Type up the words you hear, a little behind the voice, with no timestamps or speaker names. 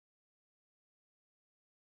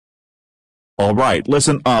Alright,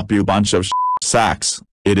 listen up you bunch of sacks.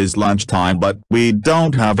 It is lunchtime but we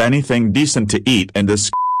don't have anything decent to eat in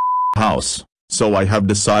this house, so I have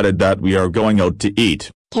decided that we are going out to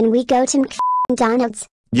eat. Can we go to McDonald's?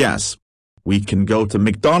 Yes. We can go to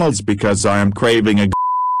McDonald's because I am craving a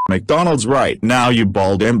McDonald's right now you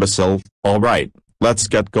bald imbecile. Alright, let's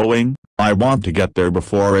get going. I want to get there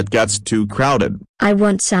before it gets too crowded. I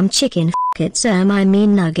want some chicken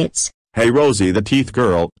nuggets. Hey Rosie the teeth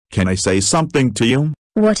girl, can I say something to you?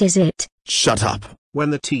 What is it? Shut up. When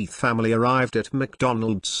the Teeth family arrived at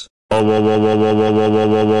McDonald's. What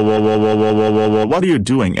are you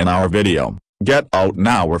doing in our video? Get out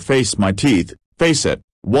now or face my teeth. Face it.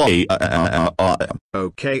 Why?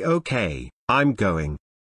 Okay, I'm going.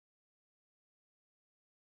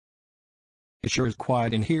 It sure is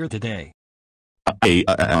quiet in here today.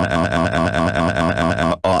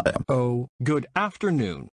 Oh, good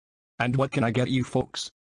afternoon. And what can I get you folks?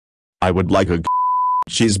 I would like a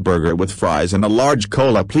cheeseburger with fries and a large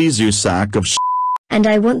cola please you sack of And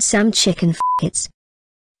I want some chicken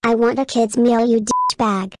I want a kid's meal you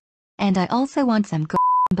bag. And I also want some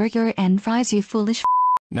burger and fries you foolish.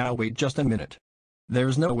 Now wait just a minute.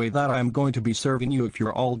 There's no way that I am going to be serving you if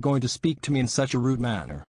you're all going to speak to me in such a rude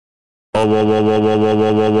manner.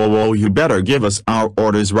 You better give us our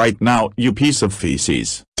orders right now you piece of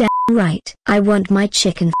feces. Damn right. I want my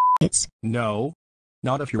chicken No.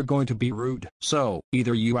 Not if you're going to be rude. So,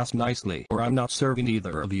 either you ask nicely or I'm not serving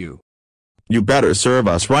either of you. You better serve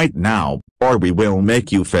us right now, or we will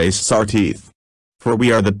make you face our teeth. For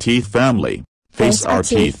we are the Teeth family. Face our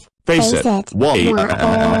teeth. Face it. Why?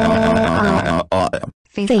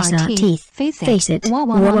 Face our teeth. Face it.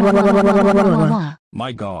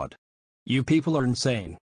 My God. You people are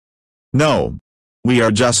insane. No. We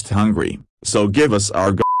are just hungry, so give us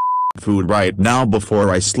our food right now before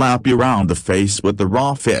I slap you round the face with the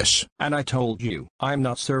raw fish. And I told you, I'm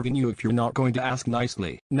not serving you if you're not going to ask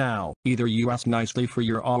nicely. Now, either you ask nicely for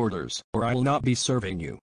your orders, or I will not be serving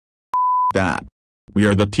you. That. We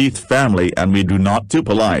are the Teeth family and we do not do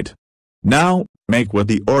polite. Now, make with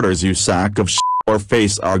the orders you sack of or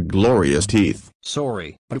face our glorious teeth.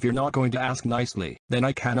 Sorry, but if you're not going to ask nicely, then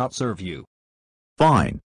I cannot serve you.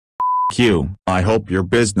 Fine. You. I hope your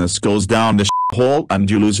business goes down the hole and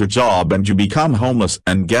you lose your job and you become homeless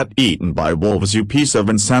and get eaten by wolves you piece of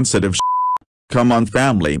insensitive Come on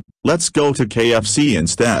family, let's go to KFC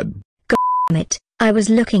instead. Damn it, I was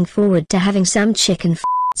looking forward to having some chicken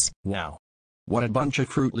Now. What a bunch of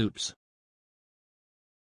Fruit Loops.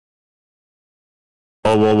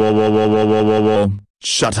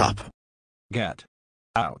 Shut up. Get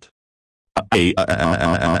out.